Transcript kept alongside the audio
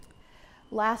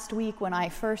last week when I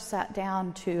first sat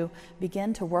down to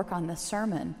begin to work on this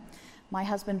sermon, my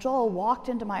husband Joel walked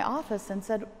into my office and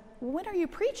said, "When are you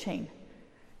preaching?"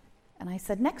 And I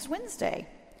said, "Next Wednesday."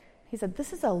 He said,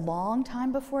 "This is a long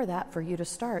time before that for you to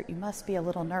start. You must be a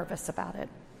little nervous about it."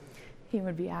 He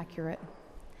would be accurate.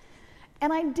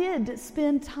 And I did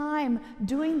spend time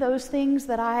doing those things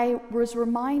that I was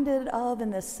reminded of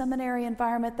in this seminary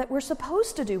environment that we're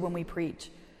supposed to do when we preach.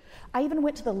 I even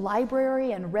went to the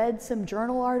library and read some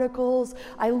journal articles.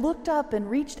 I looked up and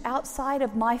reached outside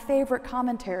of my favorite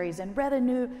commentaries and read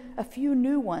a few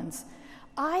new ones.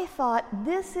 I thought,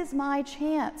 this is my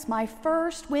chance, my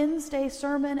first Wednesday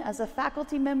sermon as a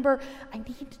faculty member. I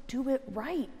need to do it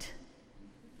right.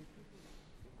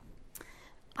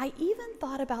 I even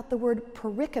thought about the word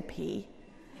pericope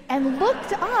and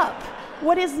looked up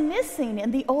what is missing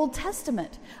in the Old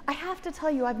Testament. I have to tell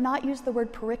you, I've not used the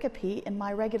word pericope in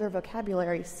my regular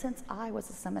vocabulary since I was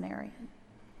a seminarian.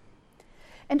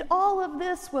 And all of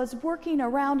this was working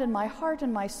around in my heart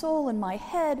and my soul and my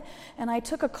head, and I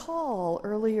took a call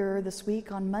earlier this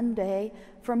week on Monday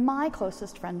from my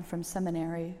closest friend from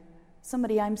seminary,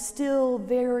 somebody I'm still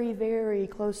very, very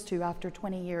close to after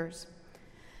 20 years.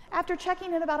 After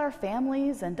checking in about our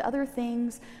families and other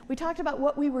things, we talked about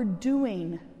what we were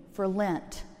doing for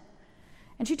Lent.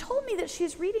 And she told me that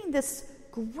she's reading this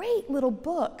great little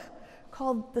book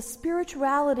called The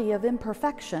Spirituality of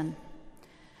Imperfection.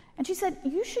 And she said,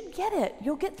 "You should get it.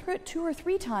 You'll get through it 2 or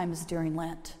 3 times during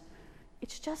Lent.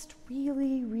 It's just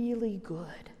really, really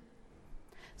good."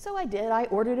 So I did. I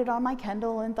ordered it on my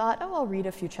Kindle and thought, I'll read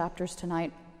a few chapters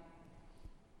tonight.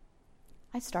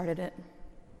 I started it.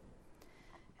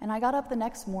 And I got up the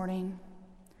next morning,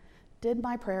 did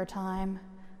my prayer time,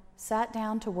 sat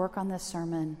down to work on this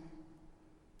sermon,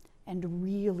 and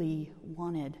really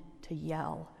wanted to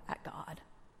yell at God.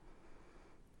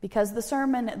 Because the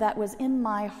sermon that was in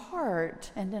my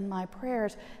heart and in my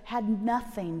prayers had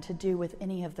nothing to do with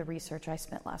any of the research I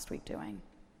spent last week doing.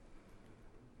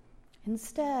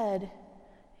 Instead,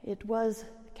 it was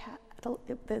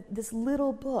this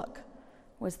little book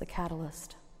was the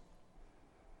catalyst.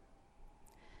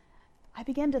 I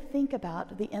began to think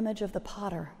about the image of the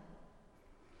potter.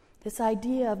 This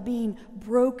idea of being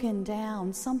broken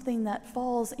down, something that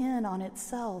falls in on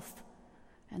itself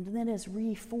and then is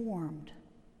reformed.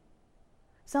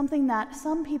 Something that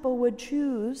some people would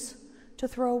choose to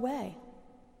throw away.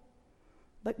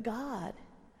 But God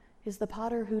is the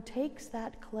potter who takes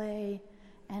that clay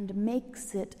and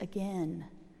makes it again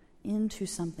into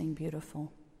something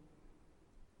beautiful.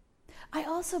 I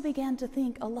also began to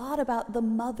think a lot about the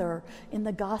mother in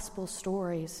the gospel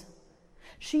stories.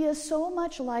 She is so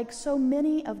much like so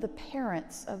many of the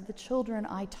parents of the children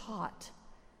I taught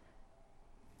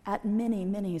at many,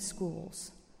 many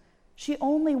schools. She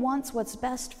only wants what's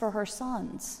best for her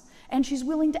sons, and she's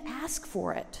willing to ask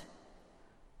for it.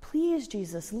 Please,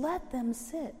 Jesus, let them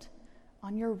sit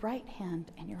on your right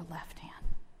hand and your left hand.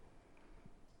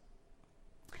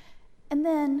 And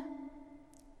then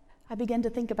I began to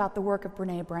think about the work of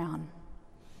Brené Brown.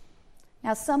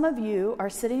 Now, some of you are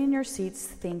sitting in your seats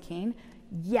thinking,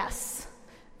 yes,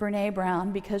 Brené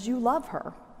Brown, because you love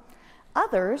her.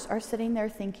 Others are sitting there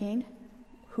thinking,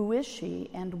 who is she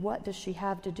and what does she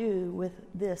have to do with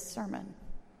this sermon?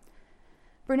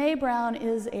 Brené Brown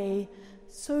is a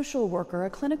social worker, a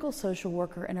clinical social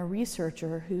worker, and a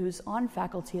researcher who's on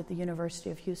faculty at the University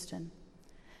of Houston.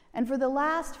 And for the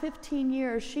last 15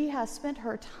 years, she has spent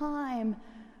her time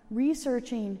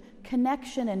researching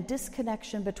connection and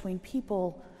disconnection between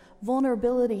people,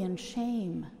 vulnerability and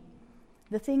shame,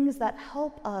 the things that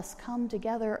help us come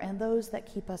together and those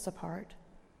that keep us apart.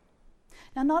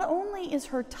 Now, not only is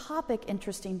her topic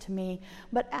interesting to me,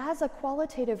 but as a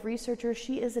qualitative researcher,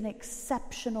 she is an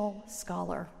exceptional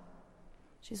scholar.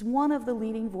 She's one of the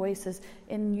leading voices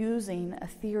in using a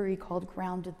theory called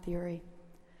grounded theory.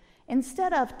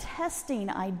 Instead of testing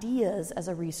ideas as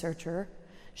a researcher,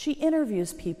 she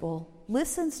interviews people,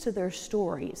 listens to their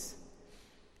stories,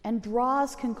 and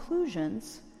draws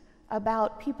conclusions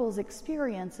about people's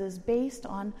experiences based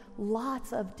on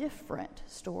lots of different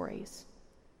stories.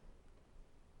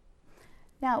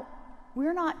 Now,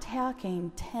 we're not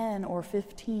talking 10 or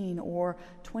 15 or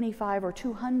 25 or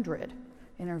 200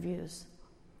 interviews.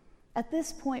 At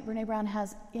this point, Brené Brown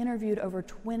has interviewed over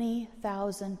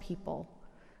 20,000 people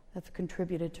that have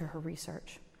contributed to her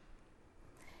research.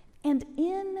 And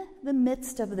in the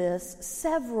midst of this,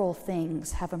 several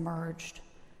things have emerged.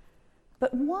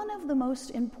 But one of the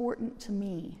most important to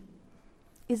me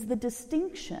is the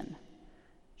distinction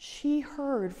she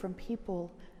heard from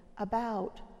people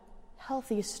about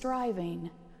healthy striving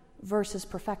versus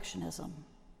perfectionism.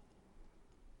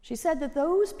 She said that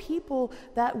those people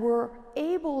that were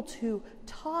able to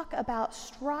talk about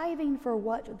striving for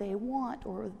what they want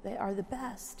or they are the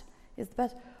best,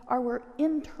 were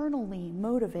internally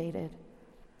motivated.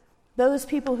 Those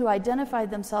people who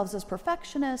identified themselves as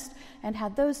perfectionists and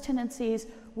had those tendencies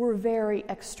were very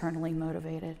externally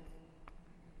motivated.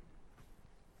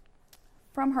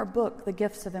 From her book, The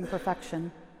Gifts of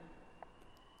Imperfection,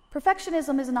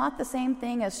 perfectionism is not the same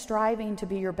thing as striving to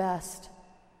be your best.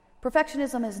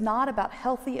 Perfectionism is not about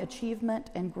healthy achievement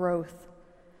and growth.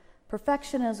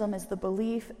 Perfectionism is the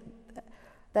belief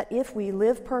that if we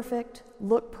live perfect,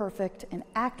 look perfect, and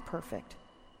act perfect,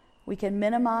 we can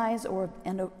minimize or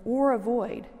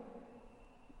avoid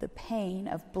the pain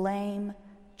of blame,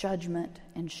 judgment,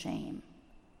 and shame.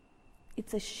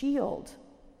 It's a shield.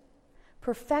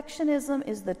 Perfectionism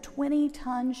is the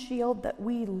 20-ton shield that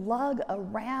we lug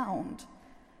around,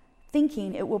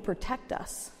 thinking it will protect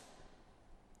us,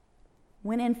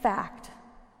 when in fact,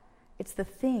 it's the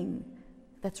thing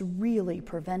that's really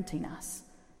preventing us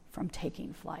from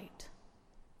taking flight.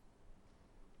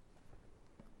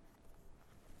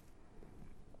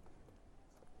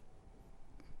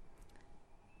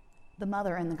 The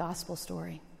mother in the gospel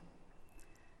story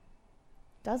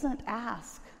doesn't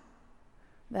ask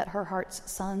that her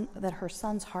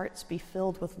son's hearts be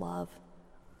filled with love,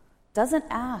 doesn't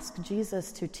ask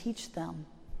Jesus to teach them,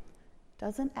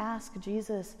 doesn't ask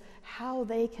Jesus how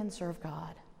they can serve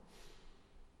God.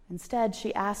 Instead,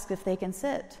 she asks if they can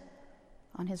sit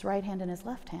on his right hand and his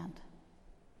left hand.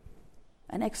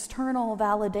 An external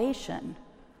validation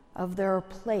of their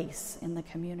place in the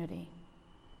community.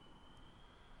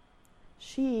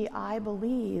 She, I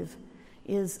believe,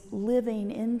 is living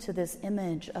into this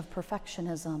image of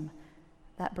perfectionism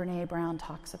that Brené Brown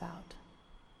talks about.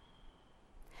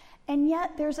 And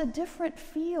yet there's a different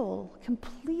feel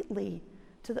completely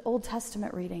to the Old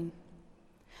Testament reading.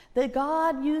 That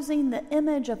God, using the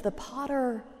image of the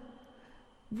potter,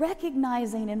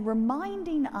 recognizing and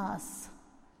reminding us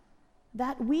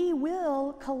that we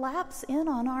will collapse in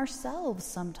on ourselves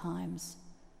sometimes,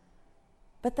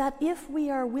 but that if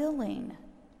we are willing,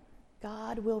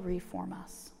 God will reform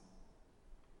us.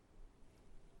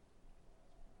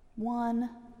 One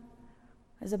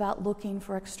is about looking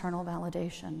for external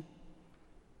validation,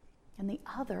 and the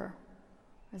other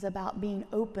is about being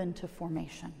open to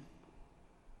formation.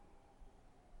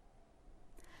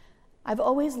 I've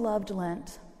always loved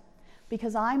Lent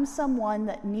because I'm someone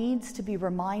that needs to be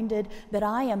reminded that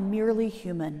I am merely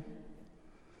human.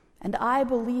 And I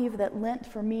believe that Lent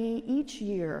for me each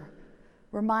year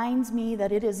reminds me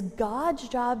that it is God's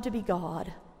job to be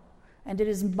God, and it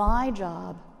is my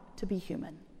job to be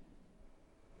human.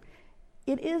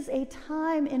 It is a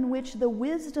time in which the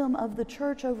wisdom of the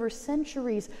church over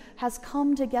centuries has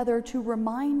come together to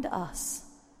remind us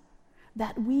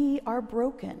that we are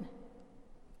broken,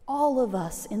 all of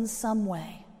us in some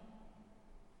way.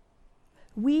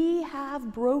 We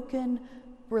have broken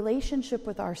relationship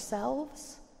with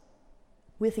ourselves,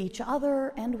 with each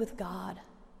other, and with God.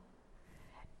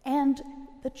 And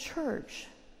the church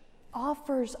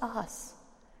offers us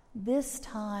this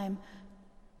time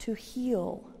to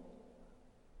heal,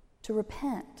 to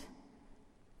repent,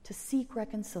 to seek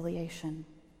reconciliation.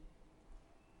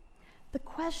 The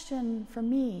question for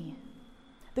me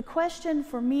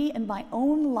in my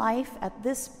own life at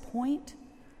this point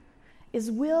is,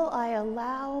 will I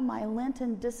allow my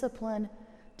Lenten discipline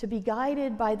to be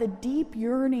guided by the deep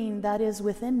yearning that is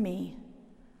within me?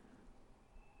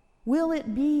 Will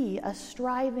it be a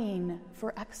striving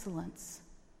for excellence,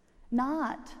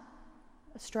 not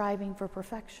a striving for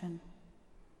perfection?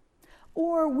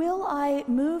 Or will I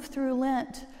move through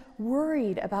Lent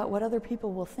worried about what other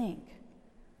people will think,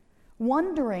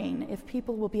 wondering if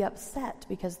people will be upset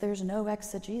because there's no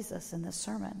exegesis in this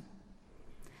sermon,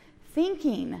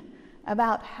 thinking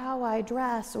about how I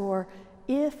dress or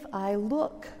if I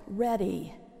look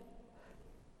ready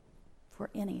for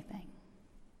anything?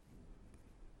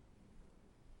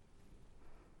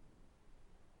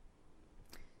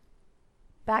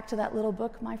 Back to that little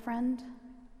book my friend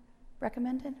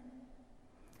recommended.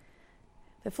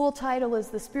 The full title is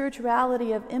The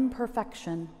Spirituality of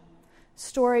Imperfection,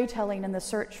 Storytelling in the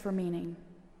Search for Meaning.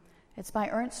 It's by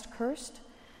Ernst Kirst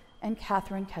and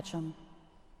Catherine Ketchum.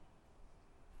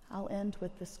 I'll end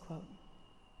with this quote.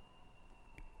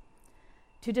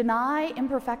 To deny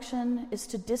imperfection is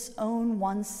to disown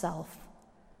oneself,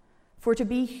 for to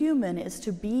be human is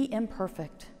to be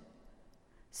imperfect.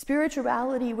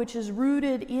 Spirituality, which is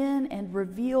rooted in and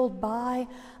revealed by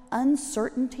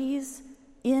uncertainties,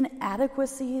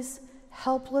 inadequacies,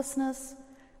 helplessness,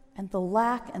 and the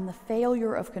lack and the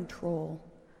failure of control,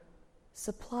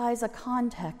 supplies a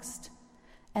context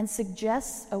and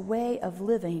suggests a way of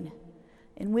living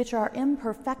in which our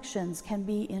imperfections can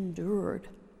be endured.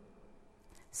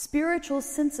 Spiritual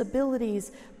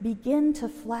sensibilities begin to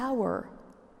flower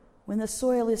when the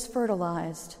soil is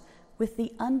fertilized with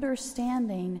the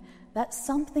understanding that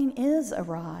something is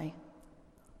awry.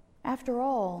 After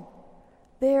all,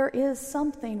 there is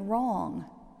something wrong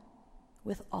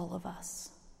with all of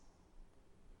us.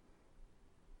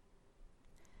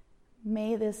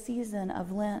 May this season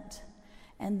of Lent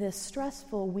and this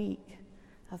stressful week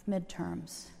of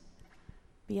midterms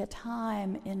be a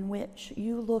time in which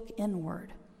you look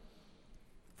inward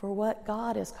for what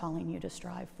God is calling you to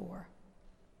strive for.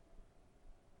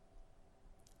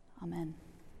 Amen.